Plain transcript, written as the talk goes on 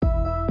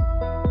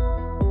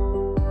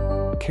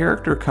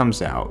Character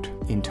comes out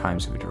in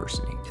times of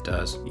adversity. It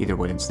does. Either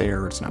when it's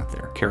there or it's not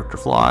there. Character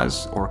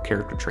flaws or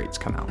character traits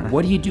come out.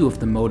 What do you do if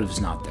the motive's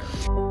not there?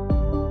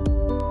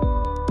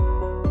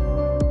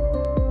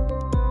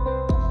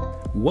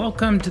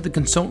 Welcome to the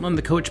Consultant and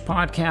the Coach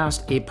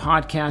podcast, a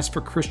podcast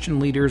for Christian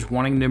leaders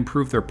wanting to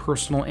improve their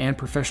personal and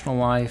professional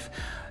life.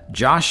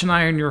 Josh and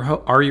I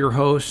are your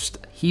hosts.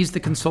 He's the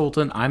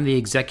consultant. I'm the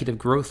executive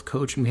growth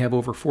coach, and we have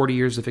over 40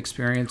 years of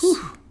experience.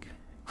 Whew.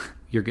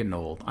 You're getting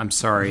old. I'm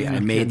sorry. I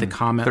made the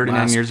comment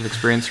 39 years of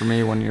experience for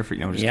me, 1 year for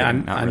you. No, just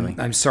kidding.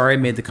 I'm sorry I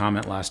made the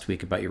comment last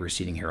week about your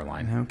receding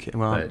hairline. Okay,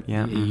 well, but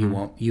yeah.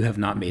 You have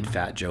not made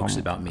fat jokes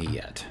about me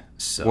yet.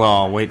 So.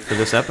 Well, wait for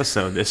this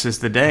episode. This is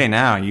the day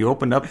now. You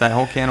opened up that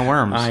whole can of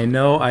worms. I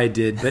know I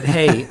did. But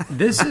hey,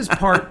 this is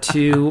part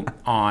 2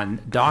 on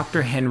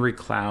Dr. Henry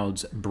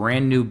Cloud's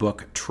brand new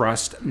book,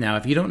 Trust. Now,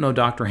 if you don't know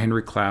Dr.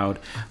 Henry Cloud,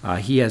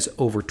 he has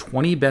over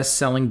 20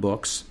 best-selling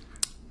books.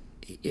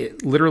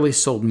 It literally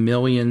sold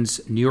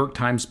millions, New York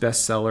Times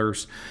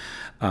bestsellers.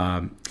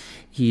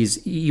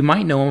 You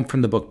might know him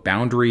from the book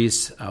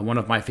Boundaries. One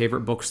of my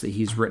favorite books that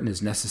he's written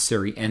is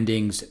Necessary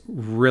Endings.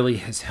 Really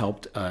has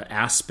helped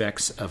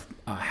aspects of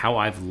how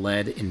I've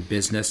led in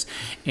business.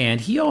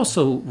 And he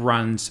also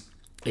runs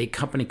a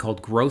company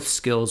called Growth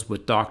Skills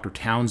with Dr.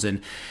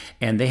 Townsend.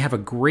 And they have a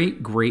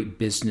great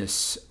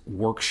business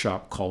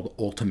workshop called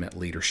Ultimate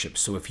Leadership.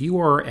 So if you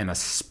are an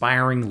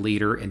aspiring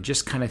leader and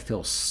just kind of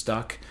feel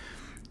stuck,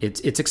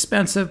 it's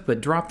expensive,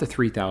 but drop the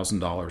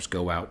 $3,000,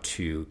 go out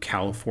to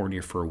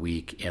California for a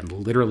week and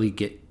literally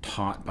get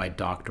taught by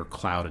Dr.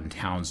 Cloud and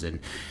Townsend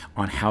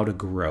on how to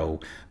grow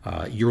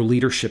your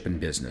leadership in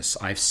business.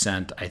 I've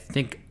sent, I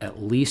think,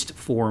 at least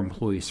 4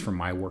 employees from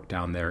my work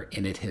down there,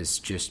 and it has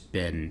just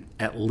been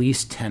at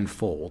least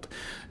tenfold.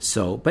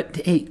 So, but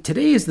hey,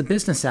 today is the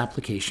business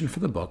application for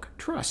the book,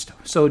 Trust.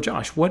 So,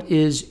 Josh, what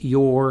is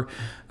your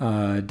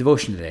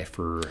devotion today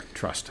for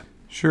Trust?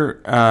 Sure.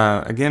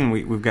 Again,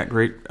 we've got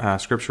great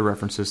scripture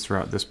references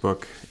throughout this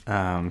book.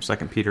 2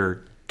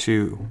 Peter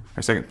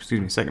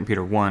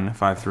 1,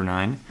 5 through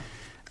 9,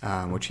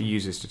 which he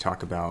uses to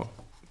talk about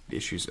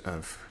issues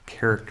of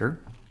character.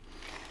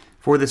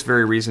 For this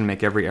very reason,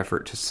 make every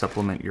effort to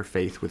supplement your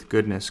faith with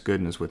goodness,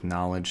 goodness with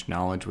knowledge,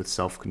 knowledge with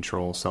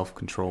self-control,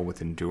 self-control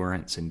with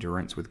endurance,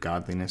 endurance with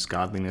godliness,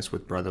 godliness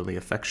with brotherly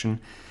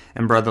affection,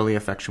 and brotherly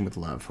affection with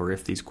love. For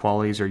if these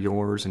qualities are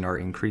yours and are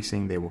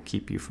increasing, they will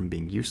keep you from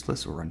being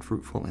useless or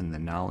unfruitful in the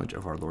knowledge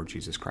of our Lord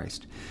Jesus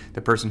Christ. The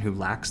person who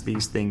lacks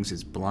these things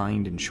is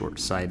blind and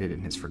short-sighted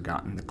and has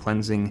forgotten the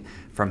cleansing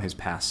from his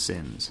past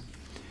sins.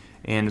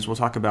 And as we'll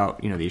talk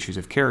about, the issues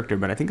of character,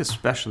 but I think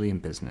especially in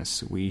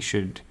business, we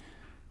should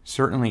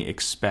certainly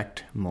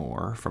expect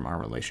more from our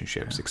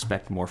relationships,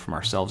 expect more from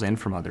ourselves and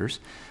from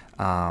others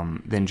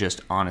than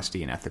just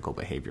honesty and ethical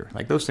behavior.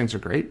 Like, those things are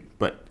great,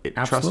 but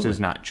trust is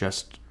not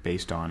just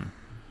based on,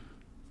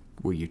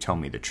 will you tell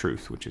me the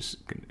truth, which is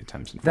at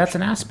times unfortunate. That's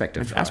an aspect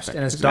of trust. And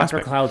as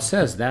Dr. Cloud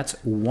says, that's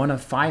one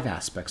of 5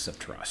 aspects of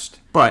trust.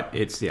 But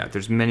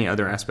there's many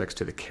other aspects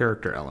to the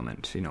character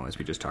element, as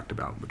we just talked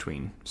about,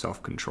 between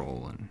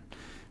self-control and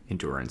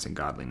endurance and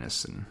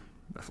godliness and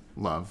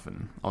love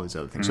and all these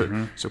other things.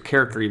 Mm-hmm. So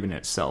character even in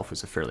itself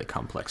is a fairly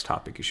complex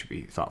topic you should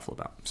be thoughtful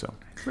about. So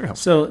very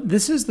helpful. So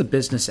this is the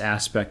business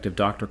aspect of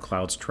Dr.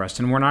 Cloud's Trust,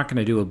 and we're not going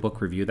to do a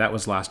book review. That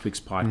was last week's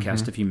podcast.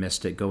 Mm-hmm. If you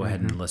missed it, go ahead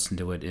and listen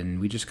to it.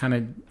 And we just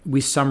we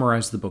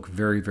summarize the book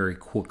very, very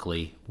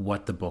quickly,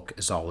 what the book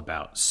is all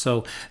about.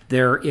 So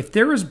if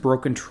there is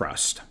broken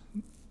trust,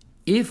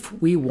 if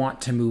we want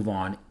to move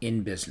on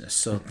in business,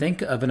 so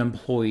think of an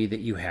employee that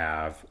you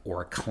have,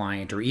 or a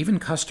client, or even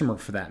customer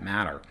for that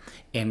matter,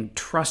 and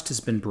trust has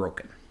been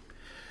broken.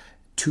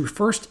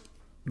 Before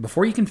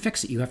you can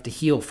fix it, you have to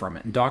heal from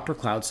it. And Dr.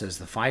 Cloud says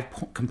the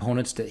 5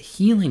 components to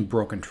healing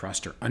broken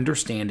trust are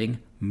understanding,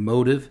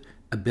 motive,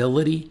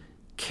 ability,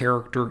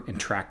 character, and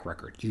track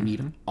record. You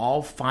need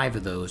all 5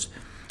 of those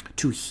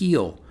to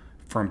heal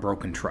from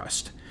broken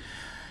trust.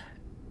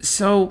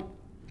 So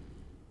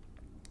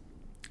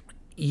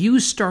you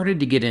started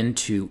to get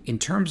into, in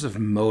terms of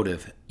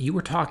motive, you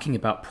were talking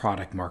about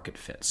product market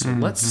fit. So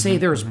let's say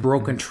there's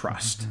broken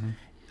trust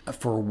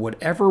for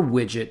whatever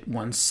widget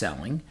one's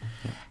selling.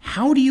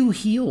 How do you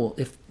heal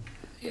if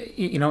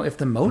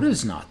the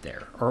motive's not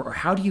there? Or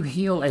how do you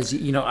heal as,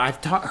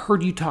 I've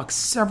heard you talk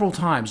several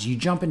times. You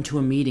jump into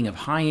a meeting of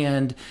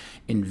high-end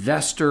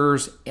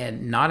investors,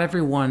 and not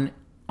everyone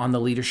on the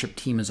leadership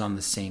team is on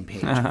the same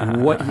page.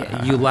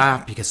 You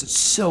laugh because it's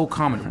so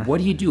common. What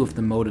do you do if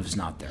the motive's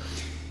not there?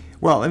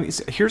 Well,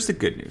 here's the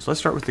good news.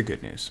 Let's start with the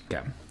good news.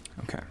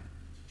 Okay.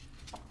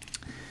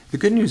 The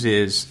good news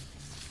is,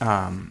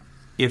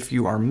 if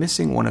you are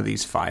missing one of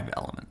these 5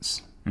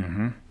 elements,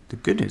 the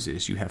good news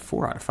is you have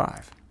 4 out of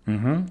 5.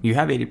 You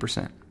have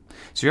 80%.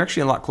 So you're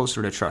actually a lot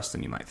closer to trust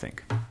than you might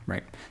think,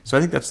 right? So I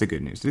think that's the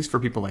good news. At least for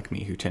people like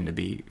me who tend to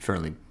be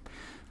fairly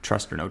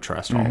trust or no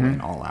trust, all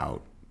in, all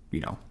out,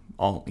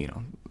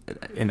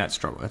 and that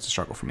struggle. That's a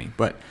struggle for me.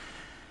 But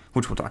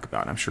which we'll talk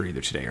about, I'm sure,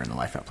 either today or in the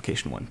life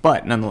application one.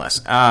 But nonetheless,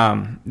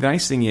 the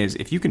nice thing is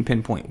if you can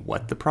pinpoint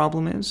what the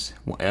problem is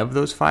of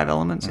those 5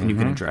 elements and you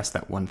can address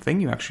that one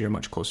thing, you actually are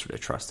much closer to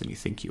trust than you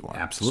think you are.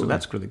 Absolutely. So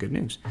that's really good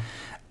news.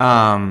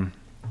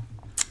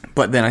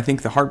 But then I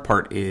think the hard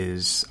part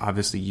is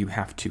obviously you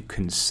have to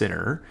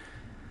consider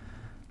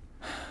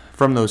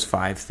from those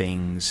 5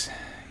 things,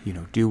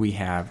 do we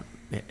have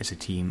as a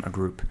team, a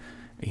group,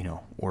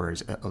 or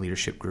as a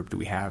leadership group, do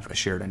we have a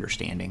shared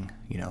understanding?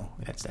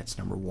 That's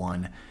number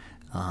one.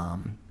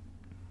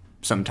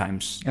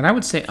 Sometimes, and I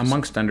would say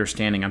amongst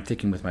understanding, I'm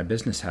thinking with my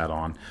business hat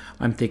on,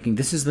 I'm thinking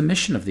this is the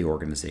mission of the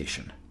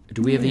organization.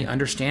 Do we have the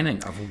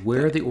understanding of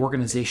where the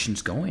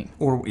organization's going?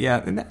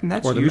 And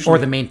that's or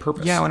the main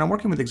purpose. Yeah, when I'm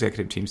working with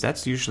executive teams,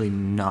 that's usually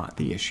not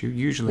the issue.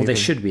 Usually, they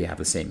should have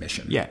the same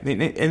mission. Yeah,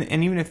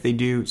 and even if they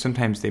do,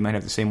 sometimes they might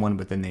have the same one,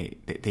 but then they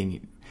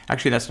need.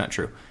 Actually, that's not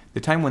true.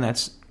 The time when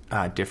that's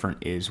different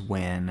is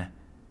when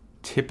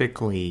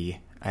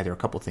typically either a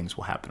couple things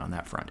will happen on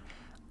that front.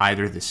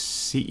 Either the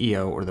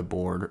CEO or the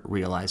board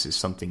realizes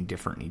something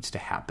different needs to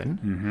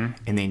happen,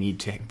 and they need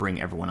to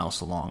bring everyone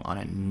else along on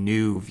a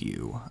new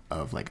view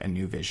of like a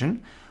new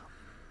vision,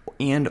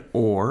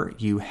 or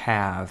you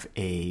have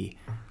a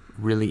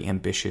really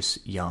ambitious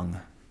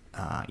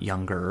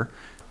younger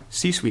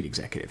C-suite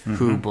executive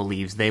who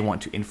believes they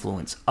want to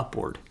influence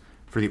upward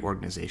for the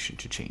organization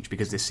to change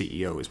because the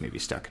CEO is maybe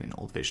stuck in an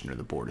old vision or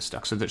the board is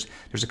stuck. So there's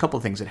a couple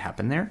of things that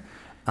happen there.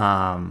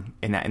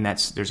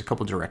 There's a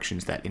couple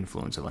directions that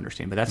influence of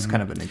understanding, but that's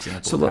kind of an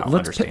example of how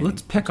understanding.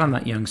 Let's pick on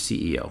that young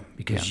CEO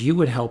because you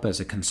would help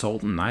as a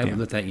consultant.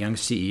 With that young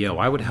CEO,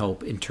 I would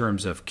help in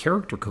terms of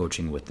character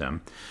coaching with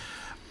them.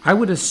 I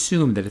would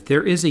assume that if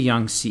there is a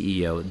young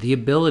CEO,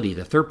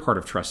 the third part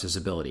of trust is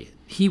ability.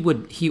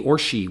 He or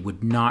she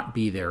would not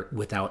be there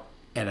without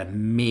an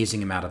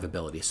amazing amount of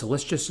ability. So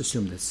let's just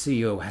assume the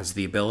CEO has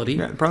the ability.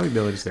 Yeah, probably the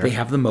ability's there. They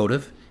have the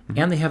motive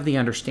and they have the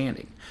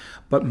understanding.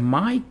 But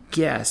my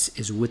guess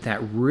is with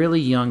that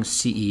really young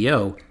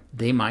CEO,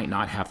 they might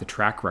not have the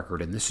track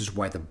record, and this is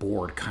why the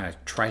board kind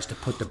of tries to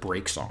put the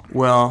brakes on.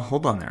 Well,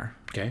 hold on there.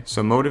 Okay.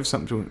 So motive,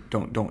 something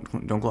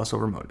don't gloss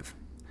over motive.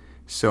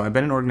 So I've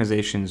been in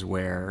organizations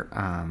where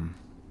a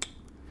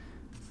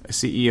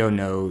CEO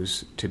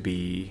knows to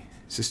be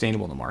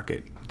sustainable in the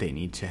market, they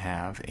need to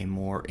have a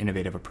more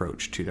innovative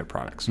approach to their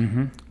products.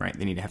 Right?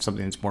 They need to have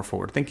something that's more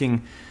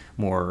forward-thinking,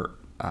 more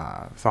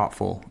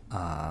thoughtful,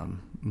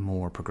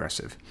 more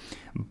progressive.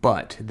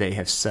 But they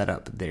have set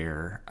up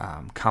their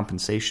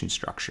compensation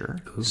structure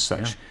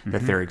such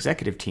that their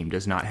executive team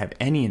does not have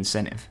any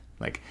incentive.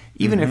 Like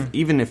even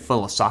if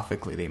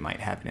philosophically they might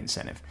have an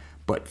incentive,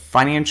 but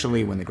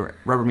financially, when the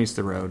rubber meets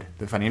the road,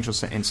 the financial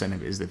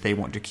incentive is that they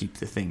want to keep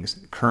the things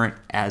current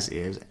as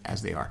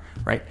they are,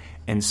 right?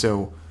 And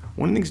so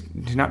one of the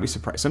things to not be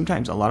surprised,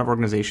 sometimes a lot of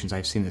organizations,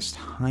 I've seen this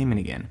time and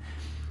again,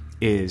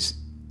 is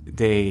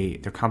their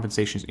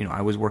compensations.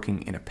 I was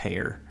working in a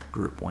payer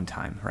group one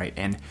time, right?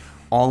 And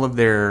all of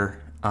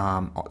their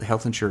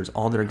health insurers,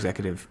 all their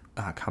executive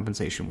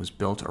compensation was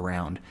built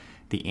around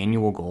the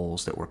annual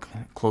goals that were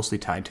closely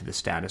tied to the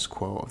status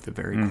quo of the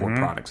very core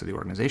products of the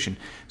organization.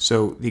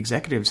 So the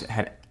executives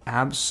had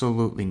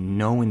absolutely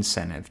no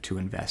incentive to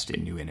invest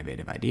in new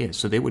innovative ideas.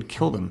 So they would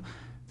kill them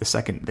the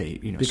second they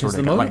because sort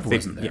of the motive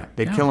wasn't there. Yeah,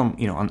 they'd kill them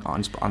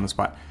on the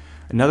spot.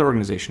 Another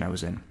organization I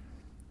was in,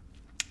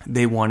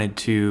 they wanted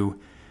to.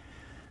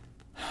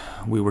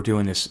 We were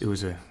doing this. It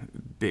was a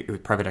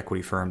big private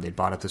equity firm. They'd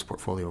bought up this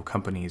portfolio of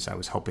companies. I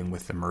was helping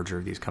with the merger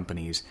of these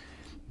companies.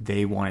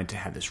 They wanted to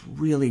have this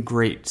really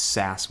great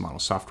SaaS model,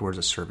 software as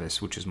a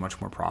service, which is much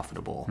more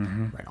profitable,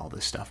 right? All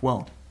this stuff.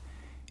 Well,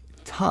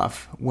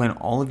 tough when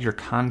all of your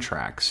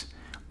contracts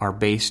are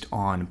based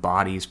on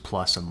bodies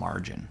plus a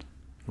margin,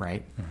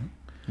 right?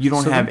 You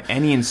don't have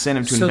any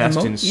incentive to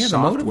invest in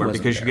software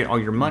because you get all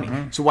your money.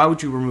 So why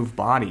would you remove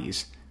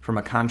bodies from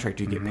a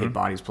contract you get paid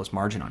bodies plus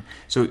margin on?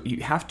 So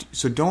you have to.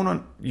 So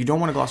you don't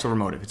want to gloss over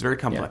motive. It's very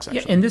complex.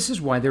 Yeah, and this is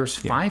why there's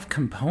 5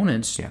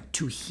 components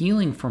to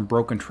healing from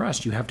broken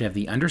trust. You have to have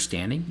the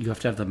understanding. You have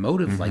to have the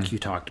motive, like you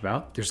talked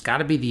about. There's got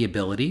to be the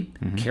ability,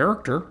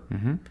 character,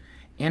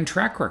 and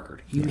track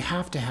record. You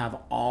have to have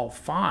all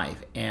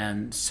 5.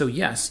 And so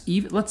yes,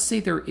 let's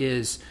say there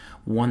is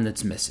one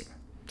that's missing.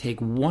 Take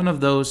one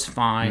of those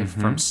 5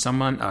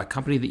 from a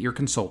company that you're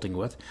consulting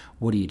with.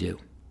 What do you do?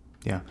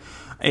 Yeah,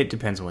 it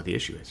depends on what the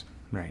issue is,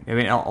 right? I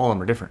mean, all of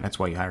them are different. That's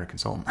why you hire a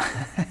consultant.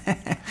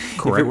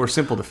 If it were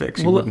simple to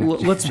fix,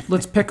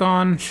 let's pick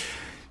on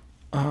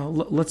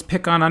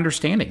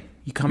understanding.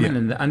 You come in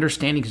and the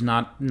understanding is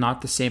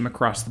not the same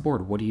across the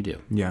board. What do you do?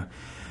 Yeah,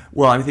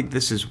 well, I think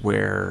this is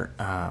where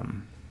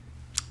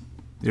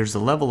there's a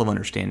level of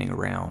understanding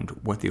around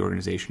what the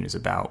organization is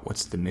about.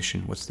 What's the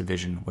mission? What's the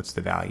vision? What's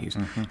the values?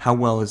 How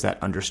well is that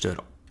understood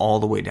all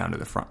the way down to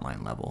the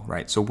frontline level,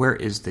 right? So where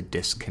is the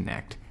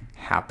disconnect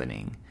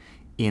happening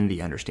in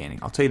the understanding?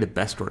 I'll tell you the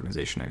best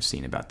organization I've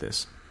seen about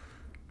this.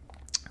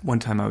 One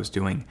time I was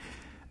doing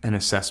an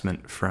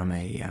assessment from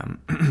a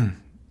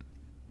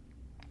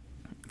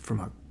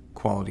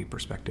quality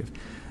perspective,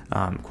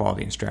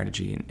 quality and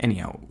strategy. And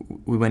anyhow,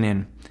 we went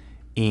in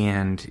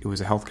And it was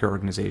a healthcare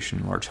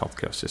organization, large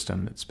healthcare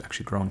system. It's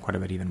actually grown quite a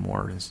bit even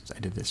more as I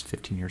did this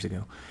 15 years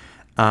ago.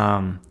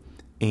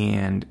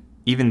 And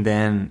even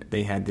then,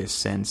 they had this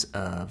sense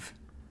of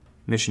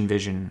mission,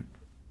 vision,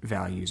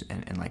 values,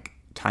 and like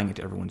tying it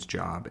to everyone's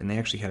job. And they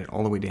actually had it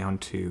all the way down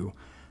to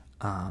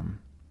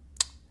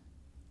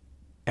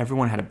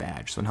everyone had a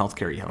badge. So in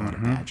healthcare, you have a lot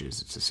of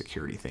badges. It's a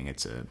security thing.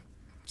 It's a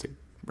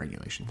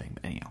regulation thing.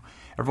 But anyhow,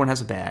 everyone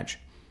has a badge.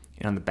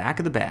 And on the back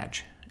of the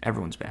badge,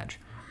 everyone's badge,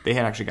 they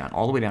had actually gotten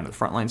all the way down to the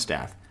frontline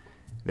staff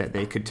that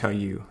they could tell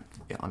you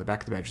on the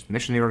back of the badge the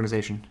mission of the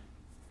organization,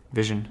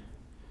 vision,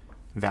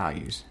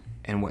 values,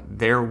 and what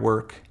their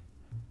work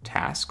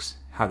tasks,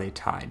 how they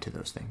tied to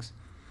those things.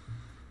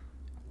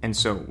 And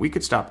so we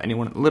could stop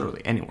anyone,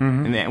 literally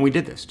anyone, and we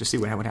did this to see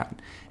what would happen.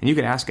 And you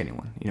could ask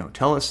anyone,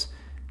 tell us,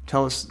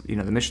 the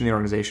mission of the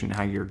organization and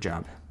how your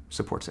job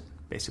supports it,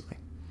 basically.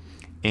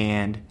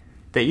 And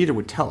they either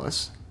would tell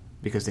us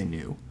because they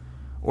knew,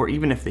 or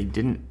even if they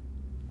didn't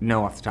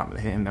know off the top of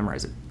their head and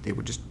memorize it, they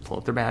would just pull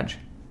up their badge,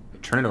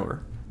 turn it over.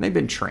 And they'd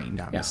been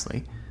trained, obviously.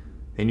 Yeah.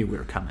 They knew we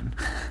were coming.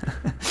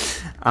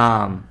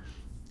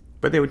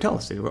 But they would tell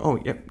us, they would go, oh,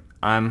 yep,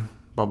 I'm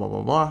blah, blah,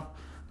 blah, blah.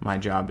 My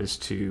job is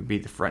to be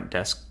the front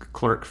desk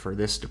clerk for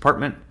this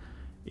department,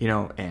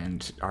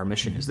 and our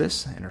mission is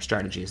this, and our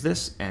strategy is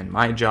this, and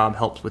my job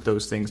helps with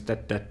those things, da,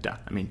 da, da.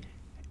 I mean,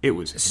 it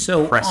was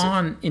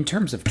impressive. In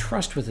terms of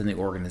trust within the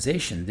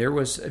organization, there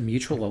was a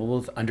mutual level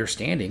of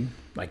understanding,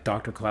 like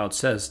Dr. Cloud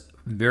says.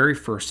 Very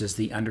first is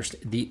the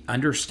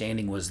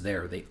understanding was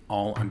there. They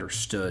all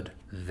understood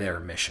their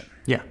mission.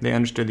 Yeah, they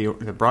understood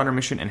the broader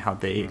mission and how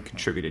they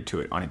contributed to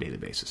it on a daily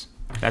basis.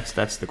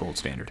 That's the gold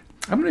standard.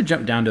 I'm going to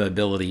jump down to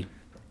ability,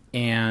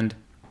 and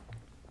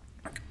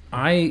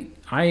I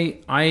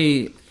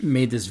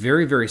made this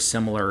very, very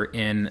similar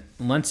in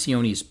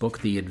Lencioni's book,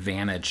 The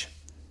Advantage.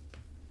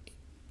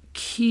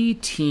 Key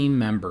team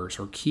members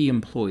or key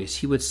employees,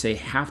 he would say,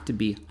 have to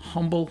be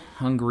humble,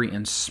 hungry,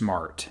 and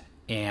smart.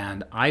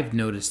 And I've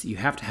noticed that you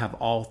have to have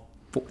all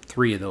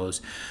three of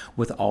those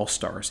with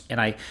all-stars. And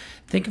I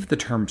think of the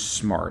term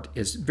smart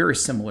as very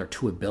similar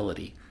to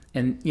ability.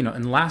 And, in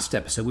the last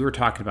episode, we were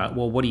talking about,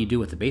 well, what do you do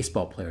with a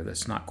baseball player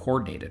that's not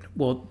coordinated?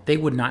 Well, they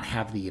would not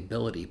have the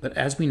ability. But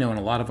as we know in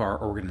a lot of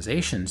our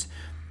organizations,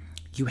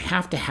 you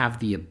have to have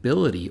the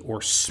ability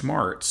or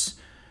smarts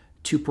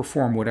to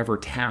perform whatever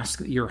task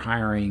that you're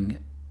hiring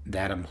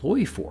that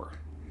employee for.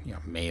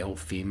 Male,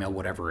 female,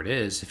 whatever it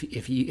is.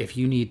 If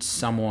you need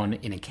someone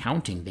in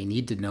accounting, they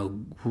need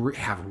to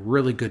have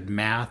really good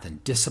math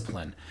and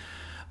discipline.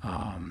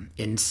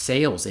 In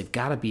sales, they've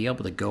got to be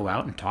able to go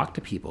out and talk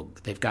to people.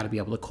 They've got to be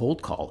able to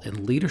cold call.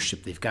 In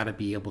leadership, they've got to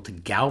be able to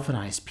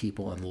galvanize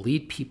people and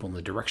lead people in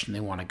the direction they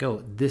want to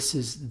go. This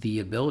is the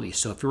ability.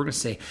 So if you were going to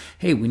say,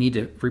 hey, we need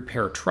to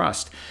repair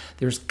trust,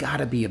 there's got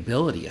to be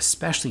ability,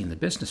 especially in the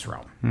business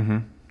realm. Mm-hmm.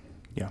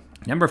 Yeah.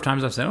 A number of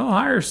times I've said,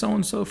 hire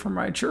so-and-so from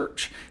my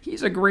church.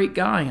 He's a great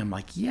guy. I'm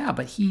like, yeah,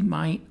 but he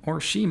might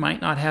or she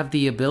might not have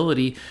the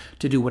ability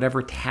to do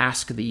whatever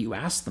task that you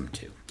ask them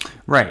to.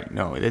 Right.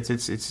 No,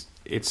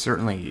 it's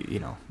certainly,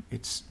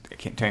 I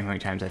can't tell you how many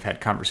times I've had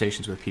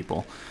conversations with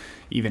people,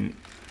 even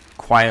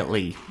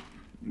quietly,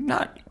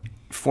 not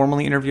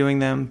formally interviewing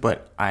them,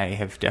 but I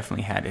have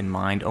definitely had in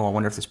mind, I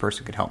wonder if this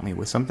person could help me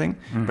with something.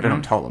 Mm-hmm. But I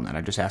don't tell them that.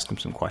 I just ask them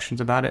some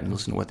questions about it and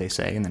listen to what they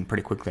say. And then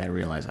pretty quickly I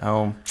realize,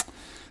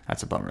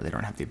 that's a bummer. They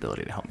don't have the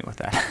ability to help me with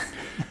that.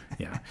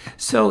 Yeah.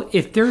 So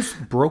if there's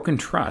broken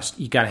trust,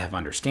 you got to have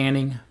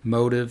understanding,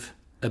 motive,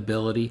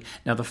 ability.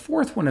 Now, the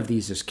fourth one of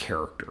these is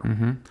character.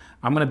 Mm-hmm.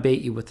 I'm going to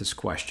bait you with this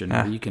question.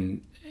 Where you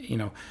can,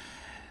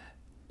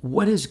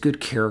 what is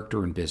good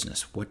character in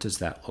business? What does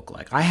that look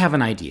like? I have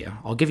an idea.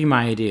 I'll give you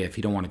my idea if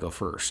you don't want to go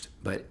first.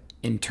 But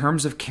in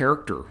terms of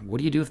character, what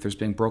do you do if there's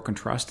been broken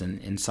trust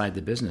inside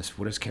the business?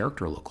 What does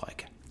character look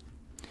like?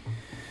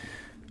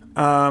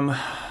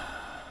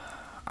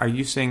 Are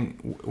you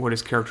saying what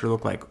does character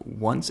look like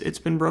once it's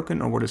been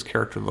broken, or what does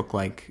character look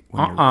like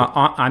when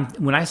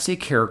when I say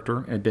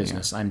character in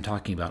business, I'm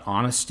talking about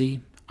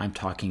honesty. I'm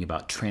talking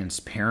about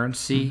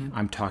transparency. Mm-hmm.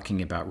 I'm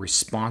talking about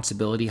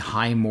responsibility,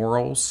 high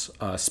morals,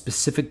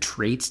 specific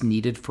traits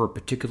needed for a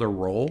particular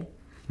role.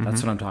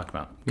 That's what I'm talking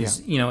about.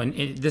 Because,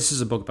 and this is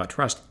a book about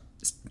trust.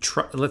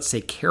 Let's say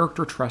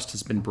character trust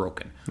has been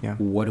broken. Yeah.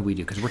 What do we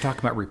do? Because we're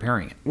talking about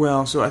repairing it.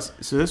 Well, so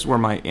this is where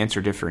my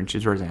answer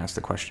differentiates. Where I asked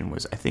the question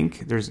was, I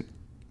think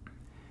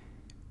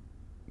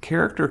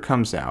character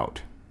comes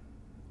out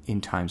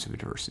in times of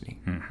adversity.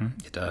 Mm-hmm.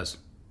 It does.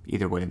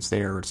 Either way, it's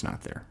there or it's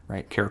not there,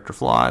 right? Character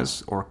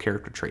flaws or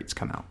character traits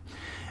come out.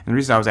 And the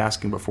reason I was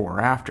asking before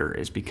or after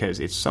is because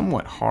it's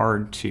somewhat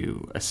hard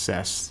to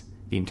assess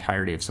the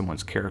entirety of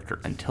someone's character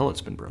until it's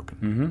been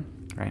broken,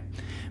 right?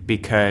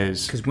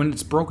 Because when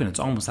it's broken,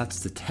 that's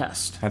the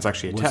test. That's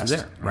actually a test,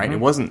 there? Right? Mm-hmm. It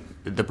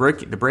wasn't the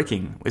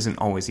breaking isn't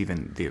always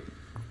even the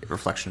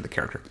reflection of the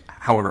character,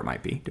 however it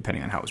might be,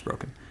 depending on how it was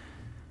broken.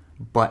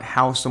 But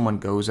how someone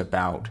goes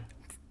about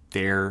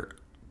their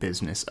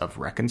business of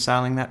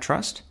reconciling that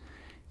trust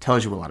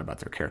tells you a lot about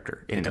their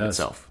character in and of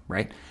itself,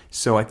 right?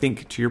 So I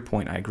think, to your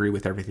point, I agree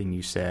with everything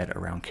you said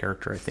around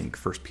character. I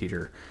think 2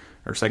 Peter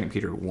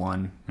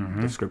 1,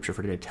 the scripture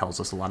for today, tells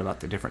us a lot about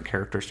the different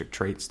characteristic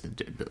traits, the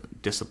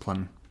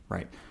discipline,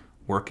 right?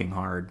 Working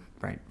hard,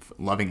 right?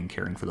 Loving and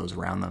caring for those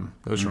around them.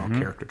 Those are all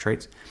character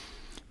traits.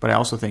 But I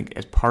also think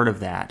as part of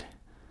that,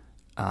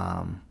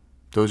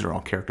 those are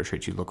all character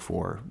traits you look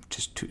for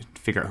just to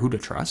figure out who to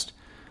trust.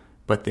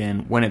 But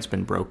then when it's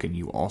been broken,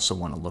 you also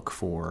want to look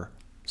for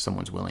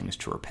someone's willingness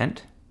to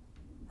repent,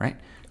 right?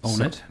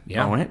 Own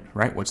it,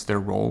 right? What's their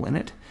role in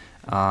it?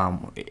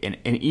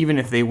 And even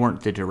if they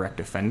weren't the direct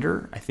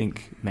offender, I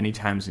think many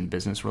times in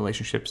business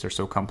relationships, they're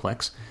so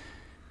complex,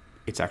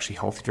 it's actually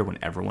healthier when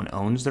everyone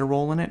owns their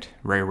role in it.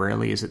 Very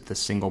rarely is it the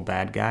single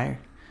bad guy,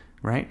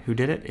 right, who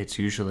did it. It's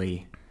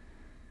usually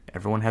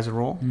everyone has a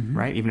role,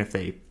 right, even if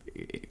they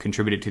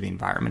contributed to the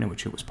environment in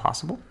which it was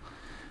possible.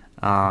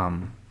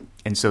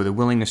 And so the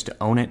willingness to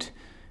own it,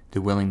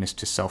 the willingness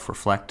to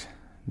self-reflect,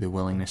 the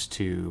willingness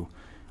to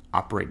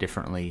operate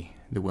differently,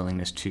 the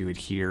willingness to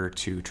adhere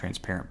to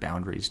transparent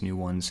boundaries, new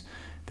ones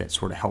that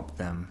sort of help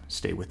them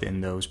stay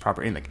within those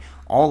proper, and like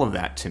all of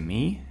that to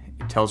me,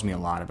 it tells me a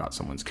lot about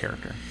someone's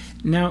character.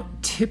 Now,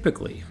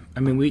 typically,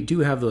 I mean, we do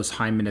have those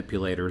high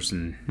manipulators,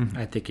 and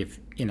I think if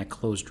in a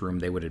closed room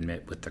they would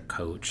admit with the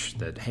coach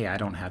that, hey, I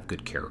don't have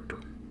good character.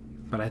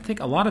 But I think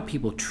a lot of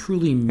people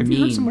truly Have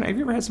you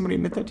ever had somebody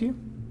admit that to you?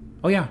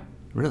 Oh, yeah.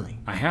 Really?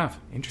 I have.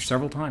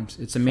 Several times.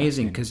 It's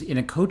amazing because in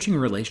a coaching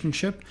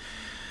relationship,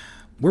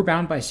 we're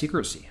bound by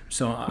secrecy.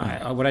 So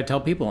what I tell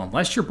people,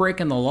 unless you're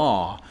breaking the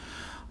law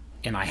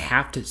and I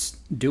have to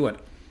do it,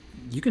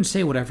 you can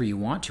say whatever you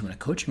want to in a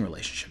coaching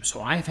relationship.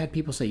 So I've had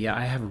people say, yeah,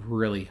 I have a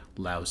really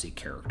lousy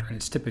character. And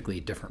it's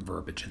typically different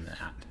verbiage in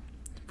that.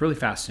 Really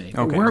fascinating.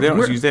 Okay.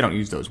 They don't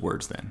use those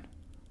words then.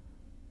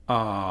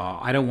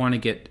 I don't want to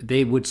get,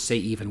 they would say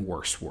even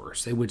worse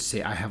words. They would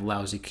say I have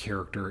lousy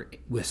character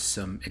with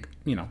some,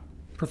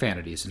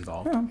 profanities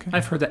involved. Oh, okay.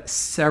 I've heard that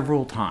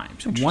several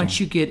times. Once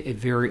you get a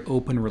very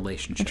open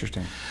relationship.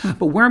 Interesting.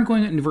 But where I'm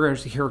going in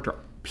regards to character,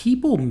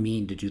 people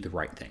mean to do the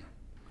right thing.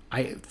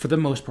 For the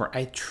most part,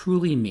 I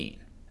truly mean.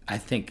 I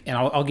think, and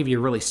I'll give you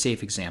a really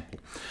safe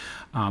example.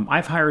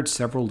 I've hired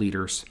several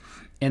leaders,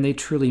 and they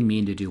truly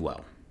mean to do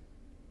well.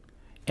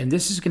 And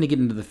this is going to get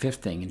into the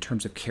fifth thing in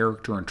terms of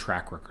character and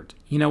track record.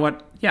 You know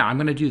what? Yeah, I'm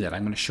going to do that.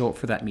 I'm going to show up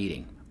for that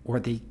meeting. Or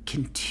they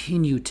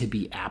continue to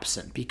be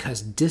absent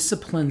because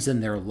disciplines in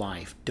their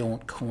life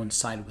don't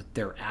coincide with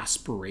their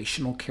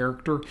aspirational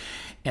character,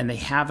 and they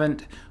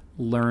haven't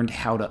learned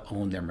how to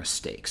own their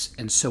mistakes.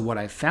 And so what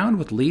I've found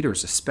with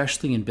leaders,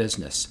 especially in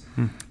business,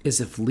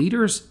 is if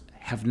leaders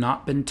have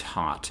not been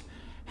taught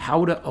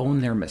how to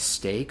own their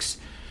mistakes,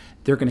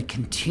 they're going to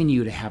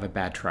continue to have a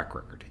bad track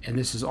record. And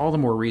this is all the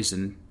more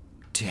reason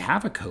to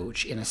have a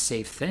coach in a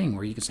safe thing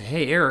where you can say,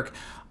 hey, Eric,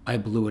 I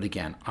blew it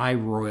again. I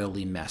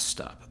royally messed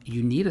up.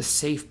 You need a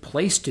safe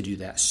place to do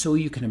that so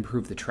you can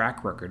improve the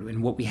track record.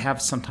 And what we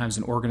have sometimes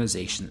in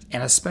organizations,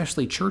 and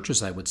especially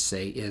churches, I would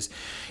say, is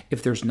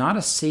if there's not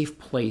a safe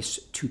place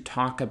to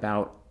talk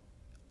about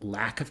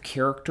lack of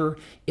character,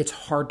 it's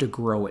hard to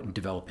grow it and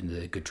develop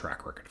into a good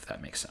track record, if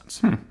that makes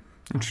sense.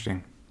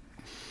 Interesting.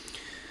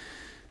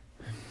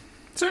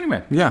 So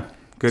anyway. Yeah,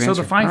 good answer.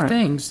 So the 5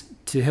 things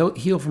to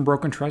heal from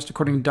broken trust,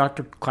 according to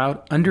Dr.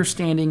 Cloud: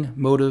 understanding,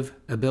 motive,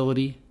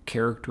 ability,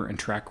 character, and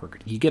track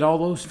record. You get all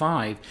those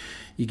 5,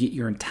 you get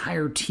your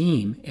entire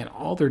team and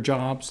all their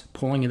jobs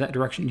pulling in that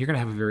direction, you're going to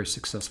have a very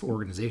successful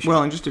organization.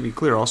 Well, and just to be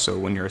clear also,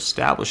 when you're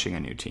establishing a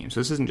new team, so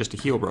this isn't just to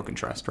heal broken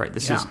trust, right?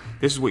 This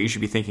is what you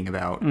should be thinking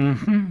about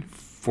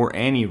for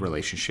any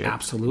relationship.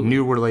 Absolutely.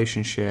 New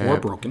relationship. Or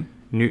broken.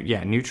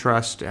 New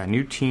trust, a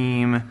new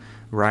team,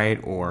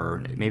 right?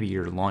 Or maybe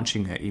you're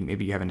launching,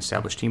 maybe you have an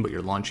established team, but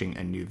you're launching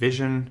a new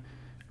vision,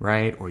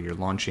 right? Or you're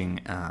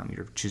launching,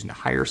 you're choosing to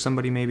hire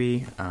somebody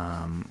maybe,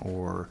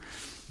 or,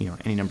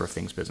 any number of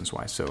things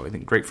business-wise. So I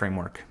think great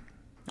framework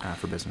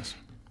for business.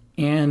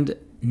 And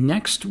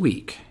next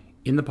week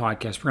in the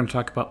podcast, we're going to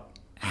talk about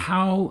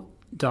how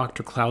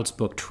Dr. Cloud's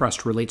book,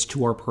 Trust, relates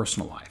to our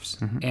personal lives.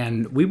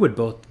 And we would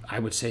both, I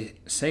would say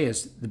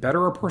is the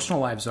better our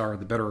personal lives are,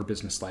 the better our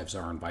business lives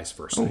are, and vice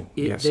versa.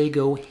 They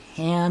go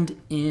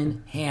hand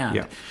in hand.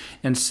 Yeah.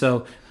 And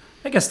so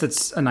I guess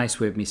that's a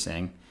nice way of me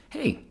saying,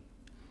 hey,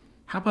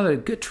 how about a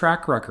good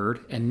track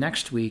record? And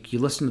next week you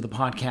listen to the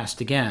podcast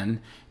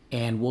again,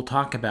 and we'll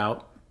talk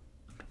about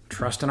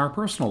trust in our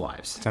personal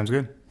lives. Sounds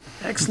good.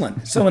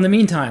 Excellent. So in the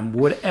meantime,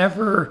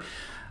 wherever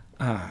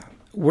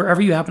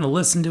you happen to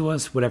listen to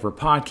us, whatever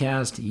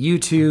podcast,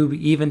 YouTube,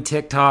 even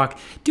TikTok,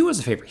 do us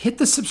a favor, hit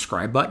the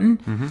subscribe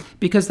button,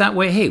 because that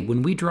way, hey,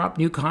 when we drop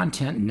new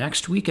content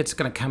next week, it's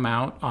going to come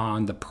out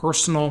on the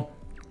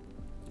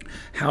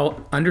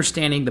how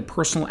understanding the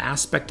personal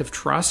aspect of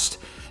trust,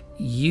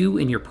 you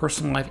in your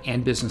personal life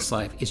and business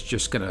life, is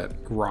just going to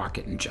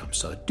rocket and jump.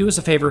 So do us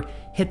a favor,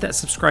 hit that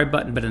subscribe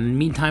button. But in the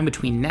meantime,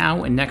 between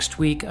now and next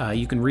week,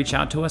 you can reach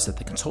out to us at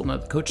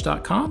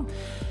theconsultantofthecoach.com.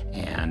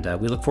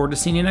 And we look forward to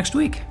seeing you next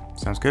week.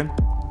 Sounds good.